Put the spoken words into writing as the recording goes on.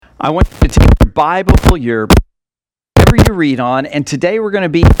I want you to take your Bible, whatever you read on, and today we're going to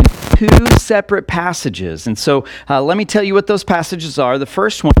be in two separate passages. And so let me tell you what those passages are. The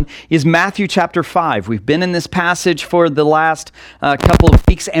first one is Matthew chapter 5. We've been in this passage for the last couple of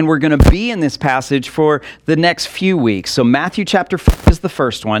weeks, and we're going to be in this passage for the next few weeks. So Matthew chapter 5 is the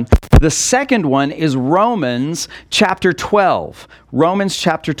first one. The second one is Romans chapter 12. Romans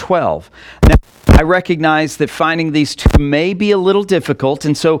chapter 12. Now, I recognize that finding these two may be a little difficult,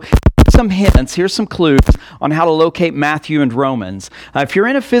 and so some hints, here's some clues on how to locate Matthew and Romans. If you're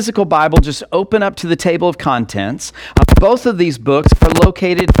in a physical Bible, just open up to the table of contents. Both of these books are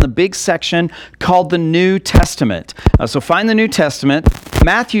located in the big section called the New Testament. So find the New Testament.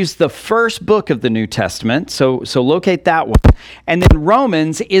 Matthew's the first book of the New Testament, so locate that one. And then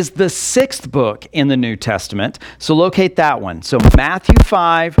Romans is the sixth book in the New Testament, so locate that one. So Matthew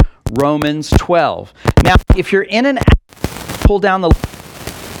 5, Romans 12. Now, if you're in an app, pull down the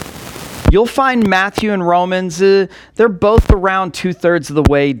you'll find Matthew and Romans, they're both around 2/3 of the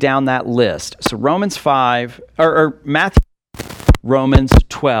way down that list. So Romans 5, or Matthew, Romans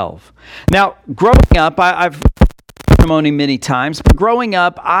 12. Now, growing up, I've testimony many times, but growing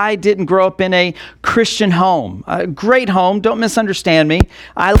up, I didn't grow up in a Christian home. A great home, don't misunderstand me.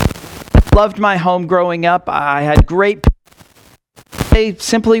 I loved my home growing up. I had great They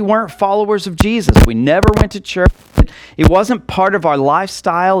simply weren't followers of Jesus. We never went to church. It wasn't part of our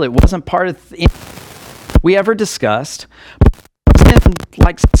lifestyle. It wasn't part of we ever discussed. In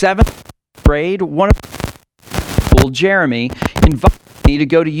like 7th grade, one of Jeremy invited me to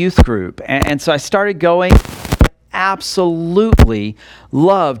go to youth group. And so I started going. Absolutely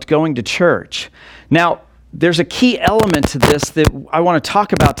loved going to church. Now, there's a key element to this that I want to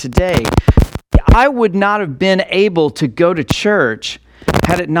talk about today. I would not have been able to go to church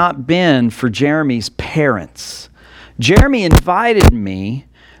had it not been for Jeremy's parents. Jeremy invited me,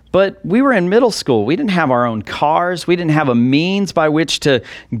 but we were in middle school. We didn't have our own cars. We didn't have a means by which to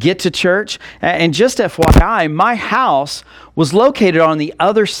get to church. And just FYI, my house was located on the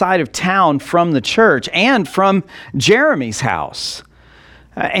other side of town from the church and from Jeremy's house.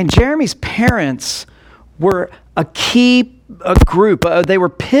 And Jeremy's parents were a group. They were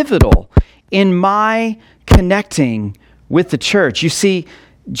pivotal in my connecting with the church. You see,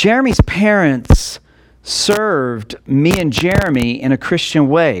 Jeremy's parents served me and Jeremy in a Christian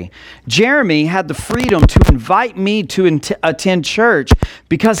way. Jeremy had the freedom to invite me to attend church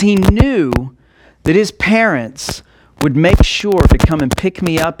because he knew that his parents would make sure to come and pick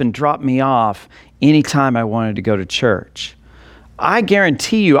me up and drop me off anytime I wanted to go to church. I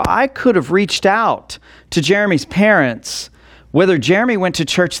guarantee you, I could have reached out to Jeremy's parents whether Jeremy went to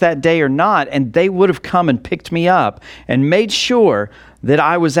church that day or not, and they would have come and picked me up and made sure that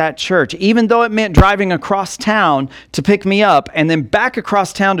I was at church, even though it meant driving across town to pick me up and then back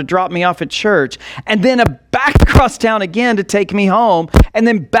across town to drop me off at church, and then back across town again to take me home, and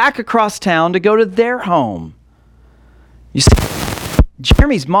then back across town to go to their home. You see,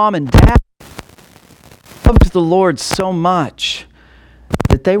 Jeremy's mom and dad loved the Lord so much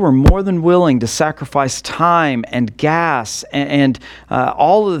that they were more than willing to sacrifice time and gas and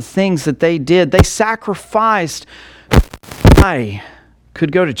all of the things that they did. They sacrificed I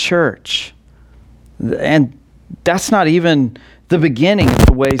could go to church. And that's not even the beginning of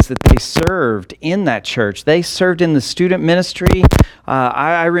the ways that they served in that church. They served in the student ministry.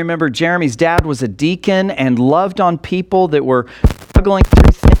 I remember Jeremy's dad was a deacon and loved on people that were struggling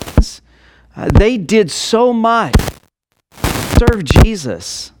through things. They did so much serve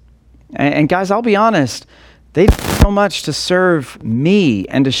Jesus. And guys, I'll be honest, they did so much to serve me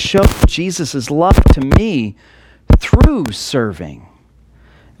and to show Jesus' love to me through serving.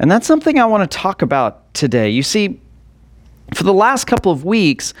 And that's something I want to talk about today. You see, for the last couple of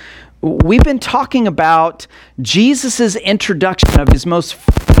weeks, we've been talking about Jesus' introduction of his most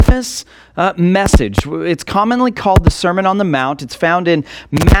famous message. It's commonly called the Sermon on the Mount. It's found in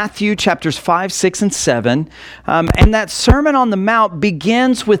Matthew chapters 5, 6, and 7. And that Sermon on the Mount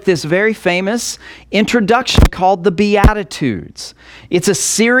begins with this very famous introduction called the Beatitudes. It's a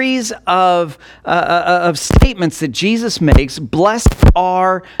series of statements that Jesus makes. Blessed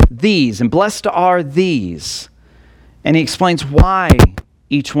are these, and blessed are these. And he explains why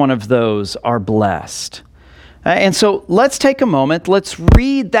each one of those are blessed. And so let's take a moment. Let's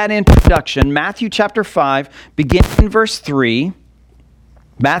read that introduction. Matthew chapter 5, beginning in verse 3.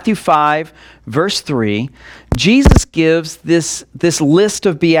 Matthew 5, verse 3. Jesus gives this list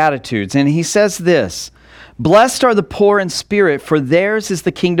of Beatitudes, and he says this: Blessed are the poor in spirit, for theirs is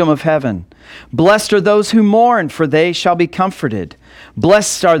the kingdom of heaven. Blessed are those who mourn, for they shall be comforted.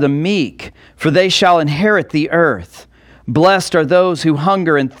 Blessed are the meek, for they shall inherit the earth. Blessed are those who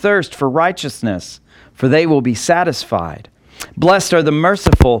hunger and thirst for righteousness, for they will be satisfied. Blessed are the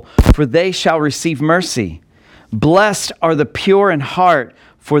merciful, for they shall receive mercy. Blessed are the pure in heart,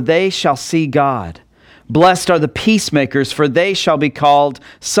 for they shall see God. Blessed are the peacemakers, for they shall be called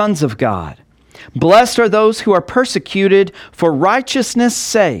sons of God. Blessed are those who are persecuted for righteousness'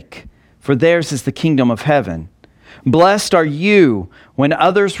 sake, for theirs is the kingdom of heaven. Blessed are you when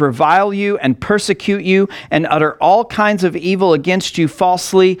others revile you and persecute you and utter all kinds of evil against you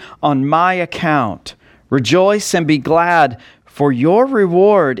falsely on my account. Rejoice and be glad, for your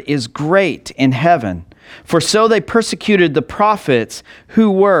reward is great in heaven. For so they persecuted the prophets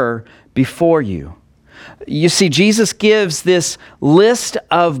who were before you. You see, Jesus gives this list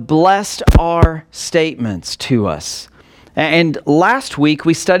of blessed are statements to us. And last week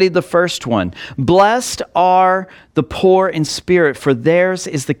we studied the first one. Blessed are the poor in spirit, for theirs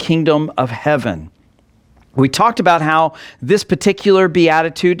is the kingdom of heaven. We talked about how this particular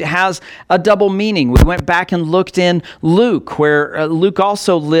beatitude has a double meaning. We went back and looked in Luke, where Luke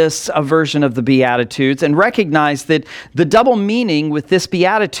also lists a version of the Beatitudes, and recognized that the double meaning with this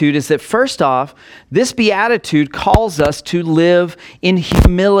beatitude is that, first off, this beatitude calls us to live in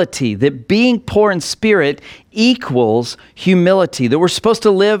humility, that being poor in spirit equals humility, that we're supposed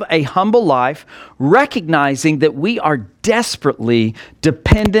to live a humble life, recognizing that we are desperately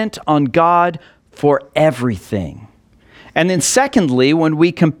dependent on God for everything. And then secondly, when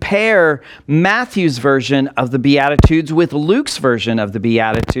we compare Matthew's version of the Beatitudes with Luke's version of the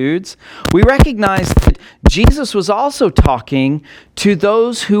Beatitudes, we recognize that Jesus was also talking to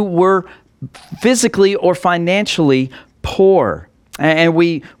those who were physically or financially poor. And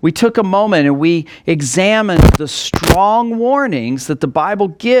we took a moment and we examined the strong warnings that the Bible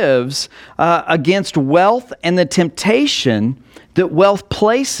gives against wealth and the temptation that wealth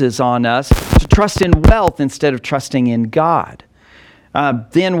places on us to trust in wealth instead of trusting in God.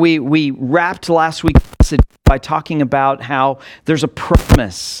 Then we wrapped last week's message by talking about how there's a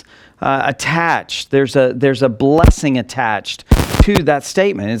promise attached. There's a blessing attached to that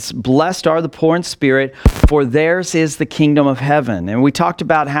statement. It's blessed are the poor in spirit, for theirs is the kingdom of heaven. And we talked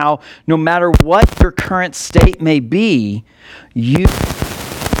about how no matter what your current state may be, you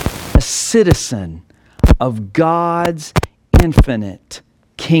are a citizen of God's infinite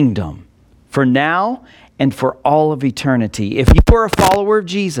kingdom for now and for all of eternity. If you are a follower of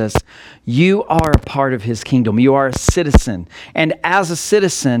Jesus, you are a part of his kingdom. You are a citizen. And as a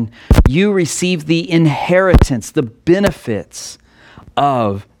citizen, you receive the inheritance, the benefits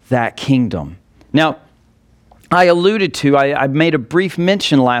of that kingdom. Now, I alluded to, I made a brief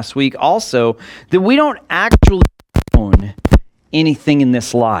mention last week also, that we don't actually own anything in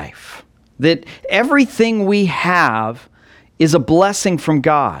this life. That everything we have is a blessing from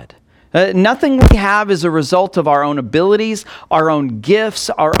God. Nothing we have is a result of our own abilities, our own gifts,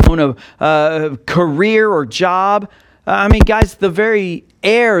 our own career or job. I mean, guys, the very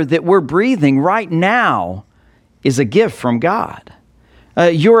air that we're breathing right now is a gift from God.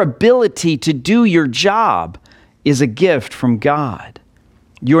 Your ability to do your job is a gift from God.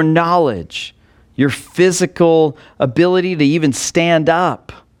 Your knowledge, your physical ability to even stand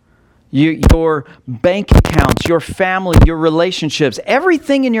up, your bank accounts, your family, your relationships,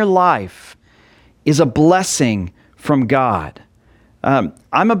 everything in your life is a blessing from God.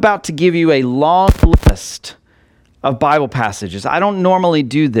 I'm about to give you a long list of Bible passages. I don't normally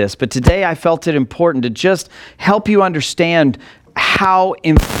do this, but today I felt it important to just help you understand how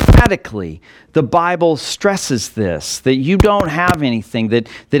emphatically the Bible stresses this, that you don't have anything, that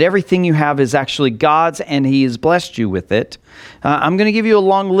everything you have is actually God's and he has blessed you with it. I'm going to give you a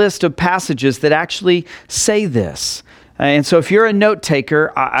long list of passages that actually say this. And so if you're a note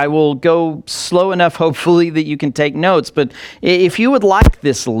taker, I will go slow enough, hopefully, that you can take notes. But if you would like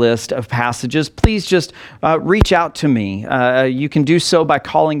this list of passages, please just reach out to me. You can do so by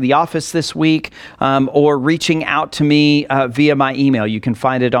calling the office this week or reaching out to me via my email. You can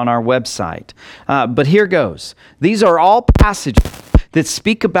find it on our website. But here goes. These are all passages that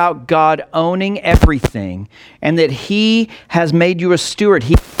speak about God owning everything and that he has made you a steward.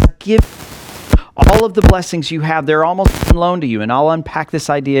 He gives all of the blessings you have, they're almost on loan to you. And I'll unpack this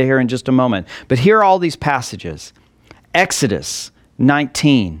idea here in just a moment. But here are all these passages. Exodus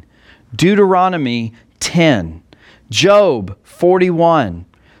 19, Deuteronomy 10, Job 41,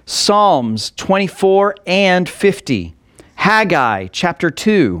 Psalms 24 and 50, Haggai chapter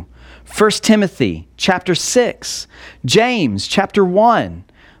 2, 1 Timothy chapter 6, James chapter 1,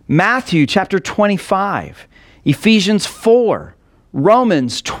 Matthew chapter 25, Ephesians 4,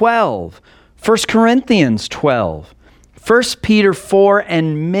 Romans 12, 1 Corinthians 12, 1 Peter 4,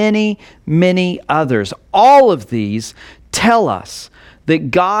 and many, many others. All of these tell us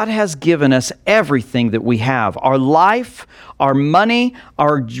that God has given us everything that we have. Our life, our money,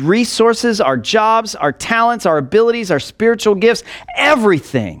 our resources, our jobs, our talents, our abilities, our spiritual gifts,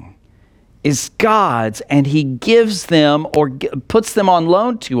 everything is God's, and He gives them or puts them on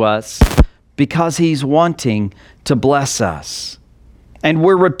loan to us because He's wanting to bless us. And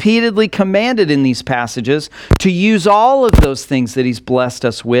we're repeatedly commanded in these passages to use all of those things that He's blessed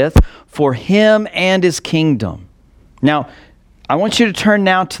us with for Him and His kingdom. Now, I want you to turn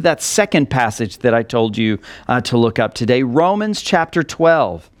now to that second passage that I told you to look up today, Romans chapter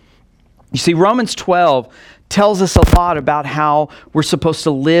 12. You see, Romans 12 tells us a lot about how we're supposed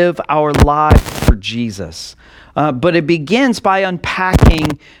to live our lives for Jesus. But it begins by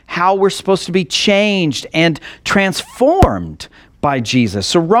unpacking how we're supposed to be changed and transformed by Jesus.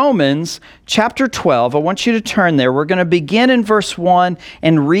 So Romans chapter 12, I want you to turn there. We're going to begin in verse 1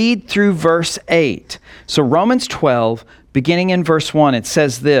 and read through verse 8. So Romans 12, beginning in verse 1, it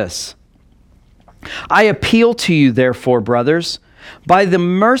says this: I appeal to you, therefore, brothers, by the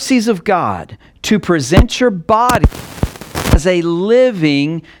mercies of God, to present your body as a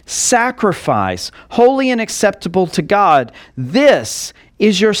living sacrifice, holy and acceptable to God. This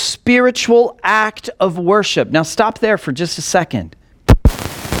is your spiritual act of worship. Now stop there for just a second.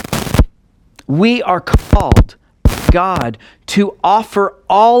 We are called by God to offer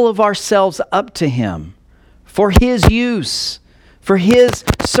all of ourselves up to Him for His use, for His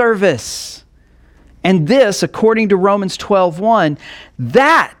service. And this, according to Romans 12:1,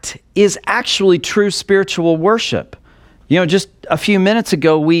 that is actually true spiritual worship. You know, just a few minutes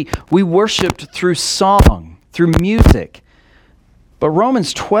ago, we worshiped through song, through music. But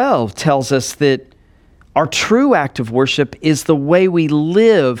Romans 12 tells us that our true act of worship is the way we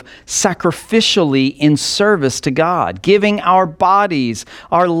live sacrificially in service to God, giving our bodies,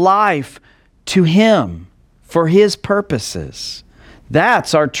 our life to Him for His purposes.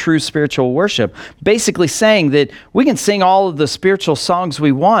 That's our true spiritual worship. Basically saying that we can sing all of the spiritual songs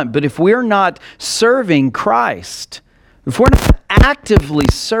we want, but if we're not serving Christ, if we're not actively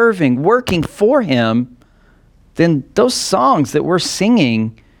serving, working for Him, then those songs that we're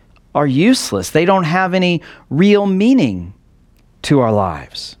singing are useless. They don't have any real meaning to our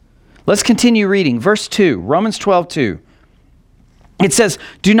lives. Let's continue reading. Verse 2, Romans 12:2. It says,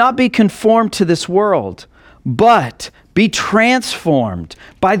 do not be conformed to this world, but be transformed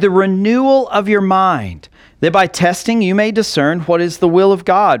by the renewal of your mind, that by testing you may discern what is the will of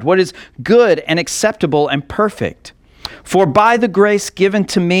God, what is good and acceptable and perfect. For by the grace given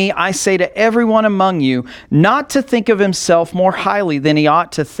to me, I say to everyone among you, not to think of himself more highly than he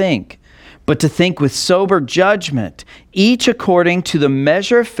ought to think, but to think with sober judgment, each according to the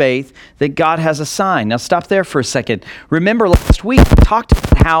measure of faith that God has assigned. Now stop there for a second. Remember last week we talked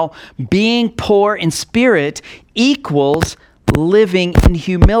about how being poor in spirit equals living in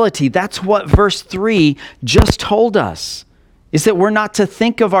humility. That's what verse 3 just told us, is that we're not to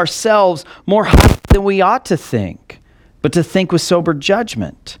think of ourselves more highly than we ought to think, but to think with sober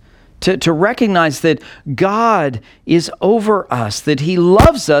judgment, to recognize that God is over us, that He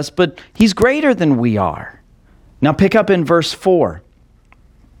loves us, but He's greater than we are. Now pick up in verse 4.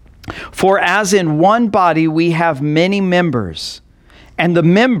 For as in one body we have many members, and the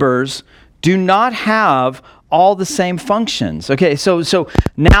members do not have all the same functions. Okay, so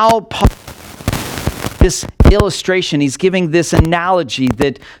now Paul, this illustration, he's giving this analogy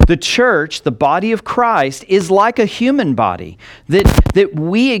that the church, the body of Christ, is like a human body, that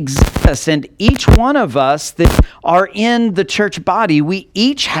we exist, and each one of us that are in the church body, we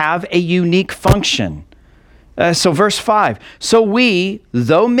each have a unique function. So verse 5, so we,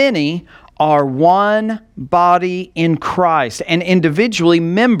 though many, are one body in Christ, and individually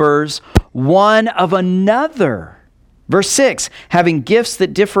members one of another. Verse 6, having gifts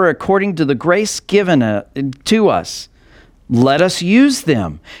that differ according to the grace given to us, let us use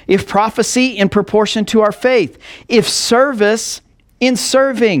them. If prophecy, in proportion to our faith. If service, in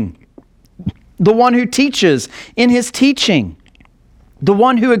serving. The one who teaches, in his teaching. The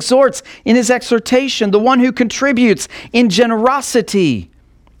one who exhorts, in his exhortation. The one who contributes, in generosity.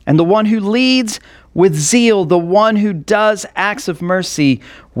 And the one who leads, with zeal. The one who does acts of mercy,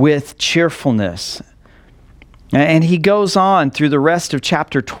 with cheerfulness. And he goes on through the rest of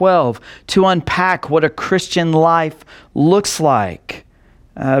chapter 12 to unpack what a Christian life looks like.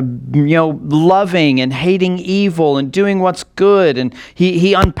 Loving and hating evil and doing what's good. And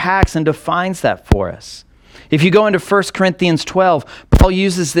he unpacks and defines that for us. If you go into 1 Corinthians 12, Paul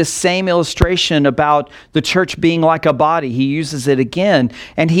uses this same illustration about the church being like a body. He uses it again,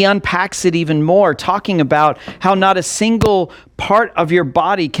 and he unpacks it even more, talking about how not a single part of your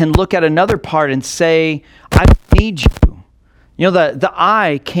body can look at another part and say, I don't need you. You know, the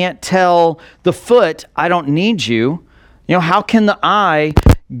eye can't tell the foot, I don't need you. You know, how can the eye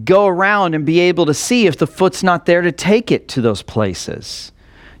go around and be able to see if the foot's not there to take it to those places?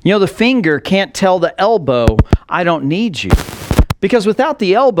 You know, the finger can't tell the elbow, I don't need you. Because without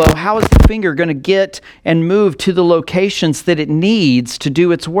the elbow, how is the finger going to get and move to the locations that it needs to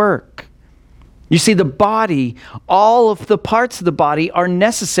do its work? You see, the body, all of the parts of the body are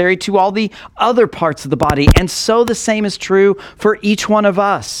necessary to all the other parts of the body. And so the same is true for each one of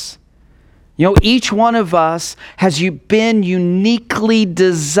us. You know, each one of us has been uniquely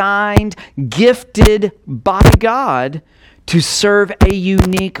designed, gifted by God to serve a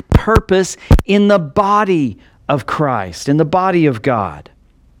unique purpose in the body of Christ, in the body of God.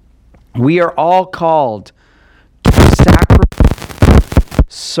 We are all called to sacrifice,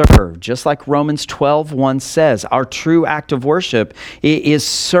 serve, just like Romans 12:1 says. Our true act of worship is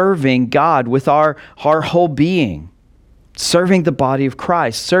serving God with our whole being, serving the body of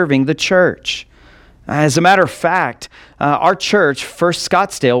Christ, serving the church. As a matter of fact, our church, First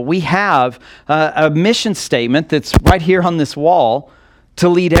Scottsdale, we have a mission statement that's right here on this wall: to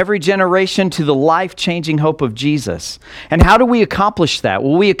lead every generation to the life-changing hope of Jesus. And how do we accomplish that?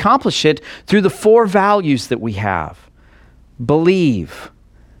 Well, we accomplish it through the 4 values that we have: believe,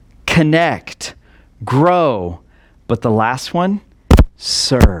 connect, grow, but the last one,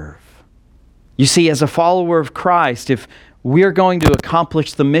 serve. You see, as a follower of Christ, if we're going to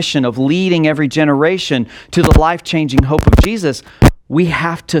accomplish the mission of leading every generation to the life-changing hope of Jesus, we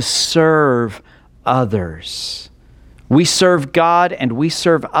have to serve others. We serve God and we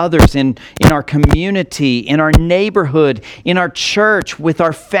serve others in our community, in our neighborhood, in our church, with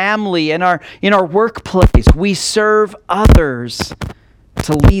our family, in our workplace. We serve others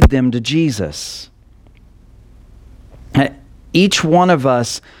to lead them to Jesus. Each one of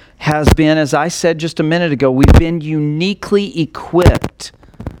us has been, as I said just a minute ago, we've been uniquely equipped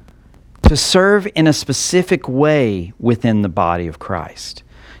to serve in a specific way within the body of Christ.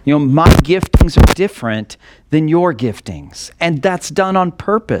 You know, my giftings are different than your giftings, and that's done on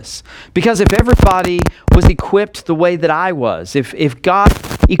purpose. Because if everybody was equipped the way that I was, if God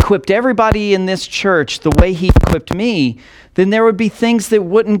equipped everybody in this church the way He equipped me, then there would be things that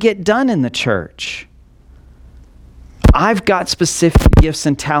wouldn't get done in the church. I've got specific gifts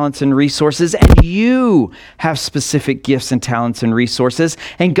and talents and resources, and you have specific gifts and talents and resources.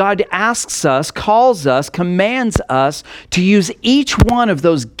 And God asks us, calls us, commands us to use each one of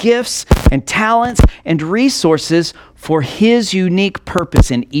those gifts and talents and resources for His unique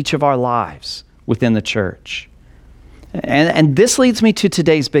purpose in each of our lives within the church. And this leads me to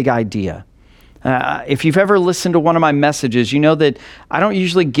today's big idea. If you've ever listened to one of my messages, you know that I don't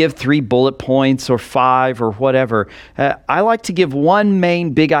usually give 3 bullet points or 5 or whatever. I like to give one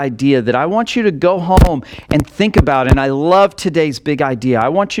main big idea that I want you to go home and think about. And I love today's big idea. I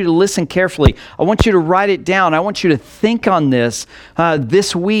want you to listen carefully. I want you to write it down. I want you to think on this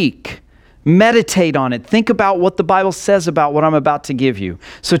week. Meditate on it. Think about what the Bible says about what I'm about to give you.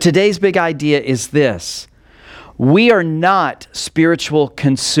 So today's big idea is this: we are not spiritual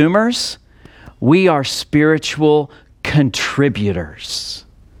consumers. We are spiritual contributors.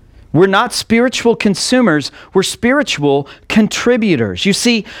 We're not spiritual consumers. We're spiritual contributors. You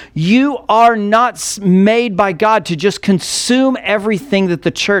see, you are not made by God to just consume everything that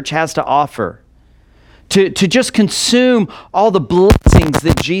the church has to offer. To just consume all the blessings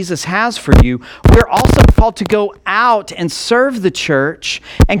that Jesus has for you. We're also called to go out and serve the church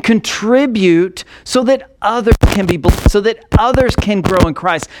and contribute so that others can be blessed, so that others can grow in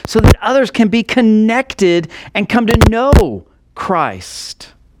Christ, so that others can be connected and come to know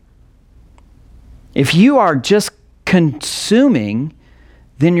Christ. If you are just consuming,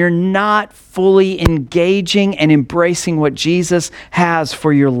 then you're not fully engaging and embracing what Jesus has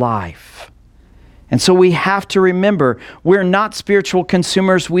for your life. And so we have to remember, we're not spiritual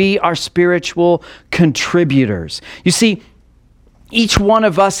consumers, we are spiritual contributors. You see, each one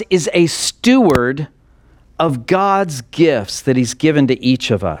of us is a steward of God's gifts that He's given to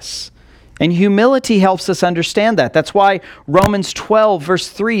each of us. And humility helps us understand that. That's why Romans 12, verse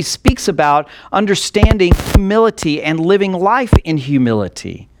 3 speaks about understanding humility and living life in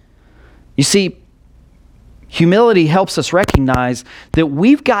humility. You see, humility helps us recognize that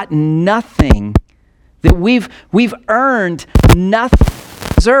we've got nothing, that we've earned nothing,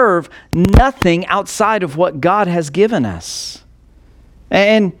 deserve nothing outside of what God has given us.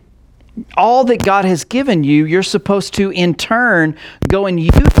 And All that God has given you, you're supposed to, in turn, go and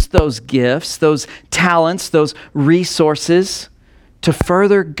use those gifts, those talents, those resources to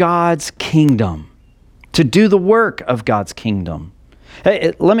further God's kingdom, to do the work of God's kingdom.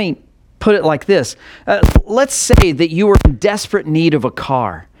 Let me put it like this. Let's say that you were in desperate need of a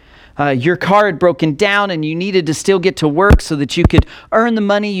car. Your car had broken down and you needed to still get to work so that you could earn the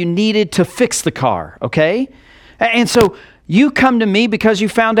money you needed to fix the car, okay? And so you come to me because you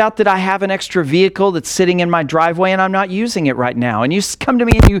found out that I have an extra vehicle that's sitting in my driveway and I'm not using it right now. And you come to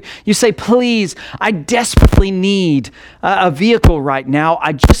me and you say, please, I desperately need a vehicle right now.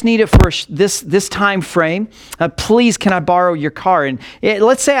 I just need it for this time frame. Please, can I borrow your car? And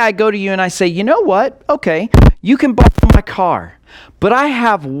let's say I go to you and I say, you know what? Okay, you can borrow my car, but I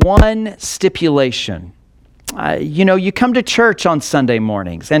have one stipulation. You come to church on Sunday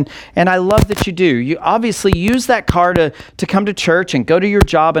mornings, and I love that you do. You obviously use that car to come to church and go to your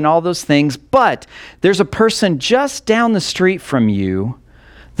job and all those things, but there's a person just down the street from you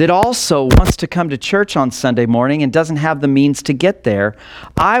that also wants to come to church on Sunday morning and doesn't have the means to get there.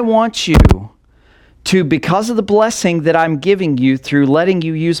 I want you to, because of the blessing that I'm giving you through letting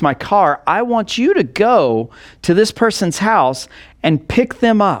you use my car, I want you to go to this person's house and pick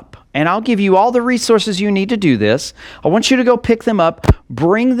them up. And I'll give you all the resources you need to do this. I want you to go pick them up,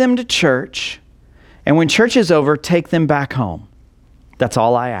 bring them to church, and when church is over, take them back home. That's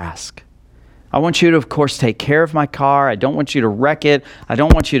all I ask. I want you to, of course, take care of my car. I don't want you to wreck it. I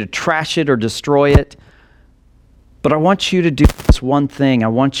don't want you to trash it or destroy it. But I want you to do this one thing. I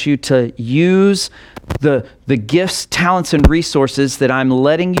want you to use the gifts, talents, and resources that I'm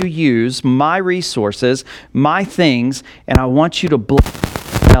letting you use, my resources, my things, and I want you to bless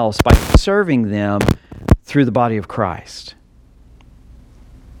else by serving them through the body of Christ.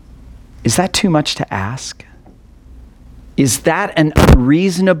 Is that too much to ask? Is that an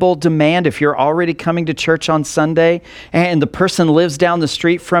unreasonable demand if you're already coming to church on Sunday and the person lives down the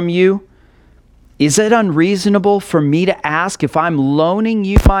street from you? Is it unreasonable for me to ask, if I'm loaning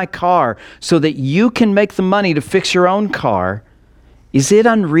you my car so that you can make the money to fix your own car, is it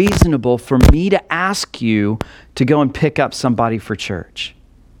unreasonable for me to ask you to go and pick up somebody for church?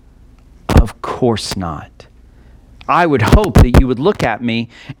 Of course not. I would hope that you would look at me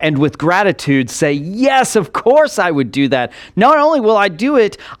and with gratitude say, yes, of course I would do that. Not only will I do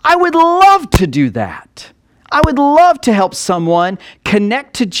it, I would love to do that. I would love to help someone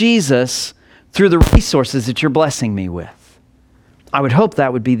connect to Jesus through the resources that you're blessing me with. I would hope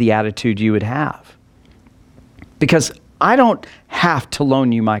that would be the attitude you would have. Because I don't have to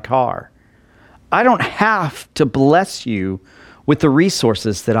loan you my car. I don't have to bless you with the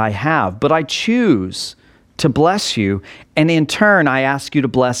resources that I have, but I choose to bless you, and in turn, I ask you to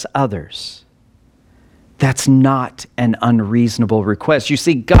bless others. That's not an unreasonable request. You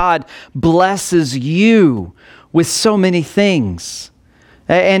see, God blesses you with so many things,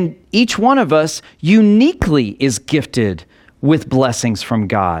 and each one of us uniquely is gifted with blessings from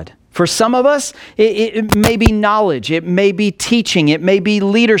God. For some of us, it may be knowledge, it may be teaching, it may be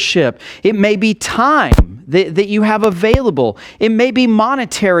leadership, it may be time that you have available, it may be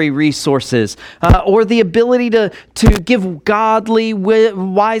monetary resources, or the ability to give godly,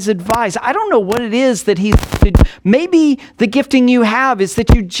 wise advice. I don't know what it is that maybe the gifting you have is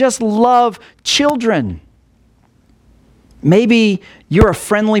that you just love children. Maybe you're a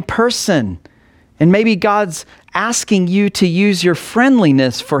friendly person, and maybe God's asking you to use your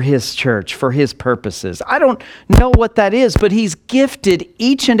friendliness for His church, for His purposes. I don't know what that is, but He's gifted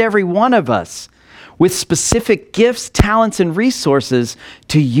each and every one of us with specific gifts, talents, and resources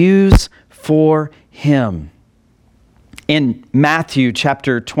to use for Him. In Matthew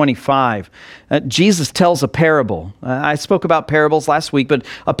chapter 25, Jesus tells a parable. I spoke about parables last week, but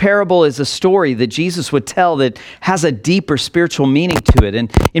a parable is a story that Jesus would tell that has a deeper spiritual meaning to it. And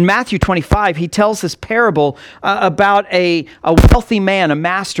in Matthew 25, he tells this parable about a wealthy man, a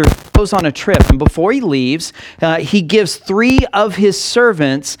master, who goes on a trip. And before he leaves, he gives 3 of his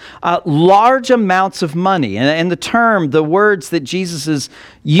servants large amounts of money. And the words that Jesus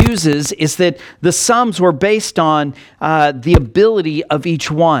uses is that the sums were based on the ability of each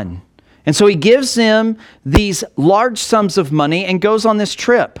one. And so he gives them these large sums of money and goes on this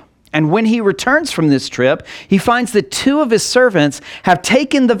trip. And when he returns from this trip, he finds that 2 of his servants have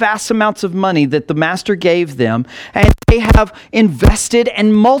taken the vast amounts of money that the master gave them, and they have invested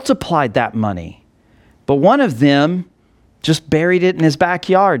and multiplied that money. But one of them just buried it in his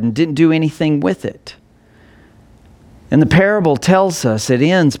backyard and didn't do anything with it. And the parable tells us, it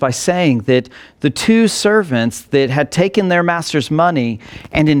ends by saying that the 2 servants that had taken their master's money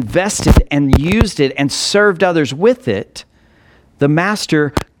and invested and used it and served others with it, the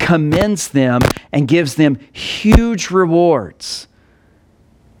master commends them and gives them huge rewards.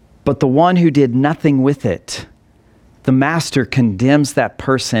 But the one who did nothing with it, the master condemns that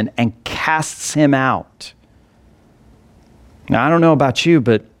person and casts him out. Now, I don't know about you,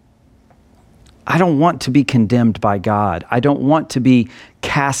 but I don't want to be condemned by God. I don't want to be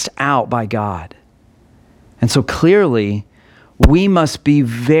cast out by God. And so clearly, we must be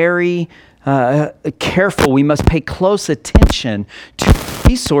very careful. We must pay close attention to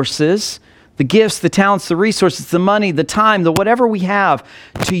resources, the gifts, the talents, the resources, the money, the time, the whatever we have,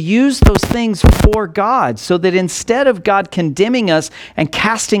 to use those things for God, so that instead of God condemning us and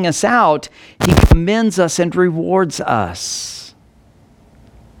casting us out, He commends us and rewards us.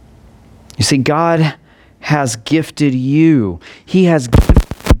 You see, God has gifted you. He has given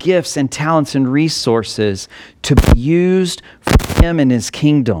gifts and talents and resources to be used for Him and His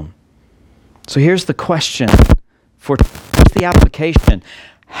kingdom. So here's the question for the application.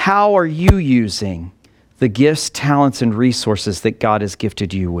 How are you using the gifts, talents, and resources that God has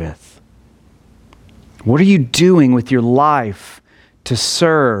gifted you with? What are you doing with your life to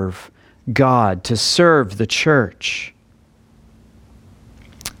serve God, to serve the church?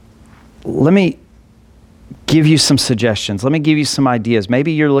 Let me give you some suggestions. Let me give you some ideas.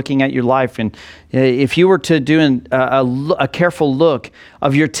 Maybe you're looking at your life, and if you were to do a careful look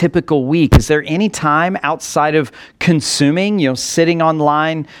of your typical week, is there any time outside of consuming, sitting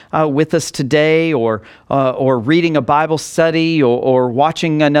online with us today, or reading a Bible study, or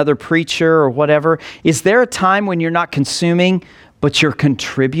watching another preacher or whatever? Is there a time when you're not consuming, but you're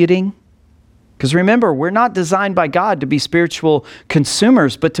contributing? Because remember, we're not designed by God to be spiritual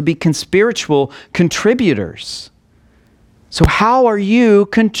consumers, but to be spiritual contributors. So how are you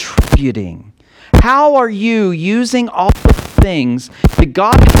contributing? How are you using all the things that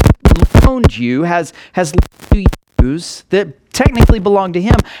God has loaned you, has let you use, that technically belong to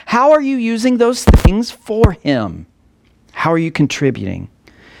Him? How are you using those things for Him? How are you contributing?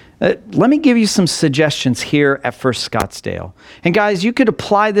 Let me give you some suggestions here at First Scottsdale. And guys, you could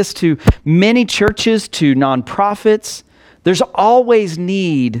apply this to many churches, to nonprofits. There's always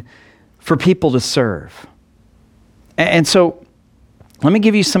need for people to serve. And so let me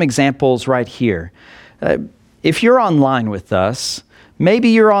give you some examples right here. If you're online with us, maybe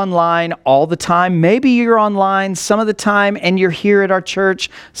you're online all the time. Maybe you're online some of the time and you're here at our church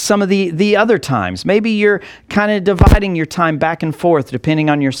some of the other times. Maybe you're kind of dividing your time back and forth depending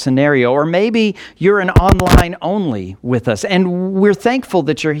on your scenario. Or maybe you're an online only with us, and we're thankful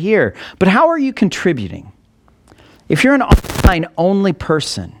that you're here. But how are you contributing? If you're an online only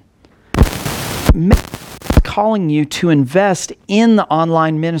person, maybe it's calling you to invest in the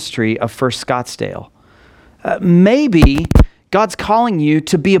online ministry of First Scottsdale. Maybe God's calling you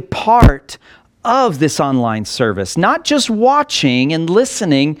to be a part of this online service, not just watching and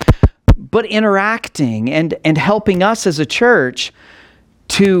listening, but interacting and helping us as a church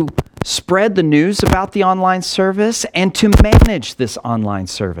to spread the news about the online service and to manage this online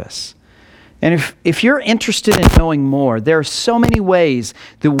service. And if you're interested in knowing more, there are so many ways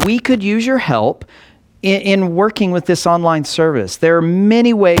that we could use your help in working with this online service. There are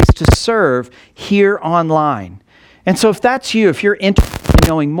many ways to serve here online. And so if that's you, if you're interested in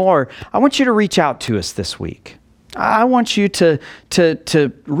knowing more, I want you to reach out to us this week. I want you to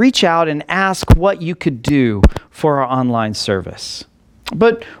reach out and ask what you could do for our online service.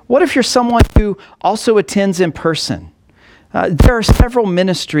 But what if you're someone who also attends in person? There are several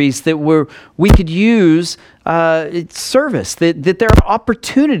ministries that we could use service, that there are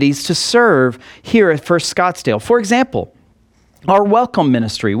opportunities to serve here at First Scottsdale. For example, our welcome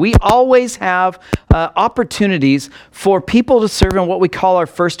ministry. We always have opportunities for people to serve in what we call our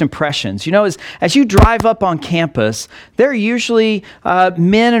first impressions. As you drive up on campus, there are usually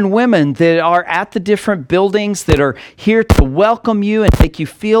men and women that are at the different buildings that are here to welcome you and make you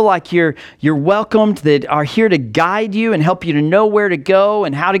feel like you're welcomed, that are here to guide you and help you to know where to go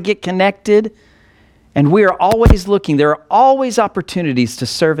and how to get connected. And we are always looking. There are always opportunities to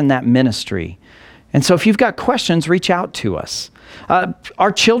serve in that ministry. And so if you've got questions, reach out to us.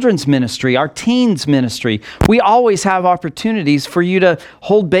 Our children's ministry, our teens ministry, we always have opportunities for you to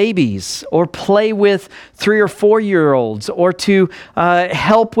hold babies or play with 3 or 4-year-olds, or to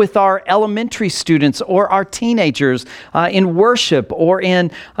help with our elementary students or our teenagers in worship or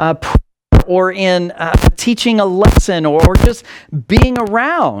in or in teaching a lesson, or just being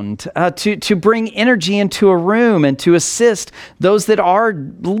around to bring energy into a room and to assist those that are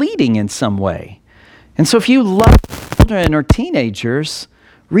leading in some way. And so if you love children or teenagers,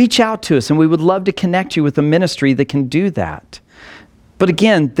 reach out to us, and we would love to connect you with a ministry that can do that. But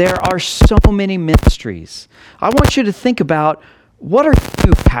again, there are so many ministries. I want you to think about what are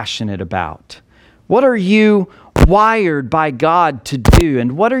you passionate about? What are you wired by God to do?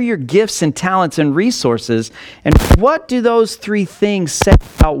 And what are your gifts and talents and resources? And what do those three things say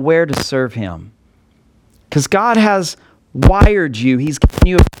about where to serve Him? Because God has wired you. He's given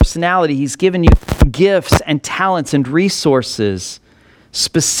you a personality. He's given you gifts and talents and resources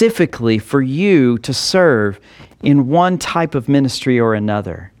specifically for you to serve in one type of ministry or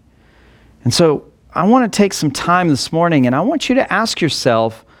another. And so I want to take some time this morning and I want you to ask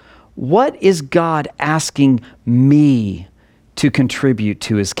yourself, what is God asking me to contribute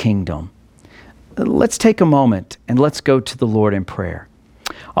to His kingdom? Let's take a moment and let's go to the Lord in prayer.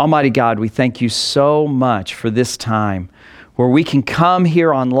 Almighty God, we thank you so much for this time where we can come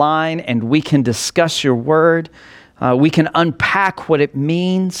here online and we can discuss your word. We can unpack what it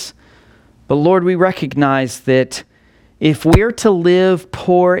means. But Lord, we recognize that if we're to live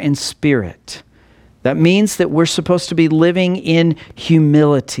poor in spirit, that means that we're supposed to be living in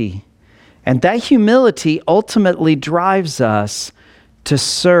humility. And that humility ultimately drives us to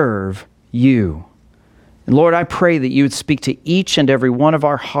serve you. And Lord, I pray that you would speak to each and every one of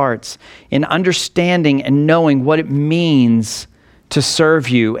our hearts in understanding and knowing what it means to serve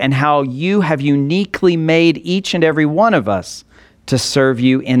you and how you have uniquely made each and every one of us to serve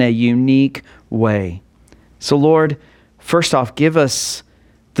you in a unique way. So Lord, first off, give us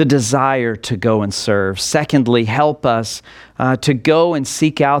the desire to go and serve. Secondly, help us to go and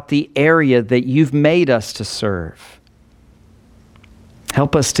seek out the area that you've made us to serve.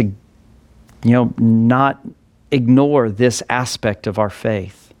 Help us to not ignore this aspect of our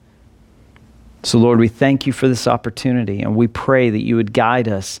faith. So Lord, we thank you for this opportunity and we pray that you would guide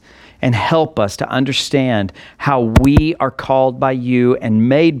us and help us to understand how we are called by you and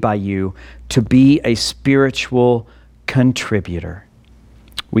made by you to be a spiritual contributor.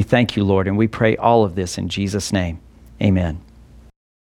 We thank you, Lord, and we pray all of this in Jesus' name. Amen.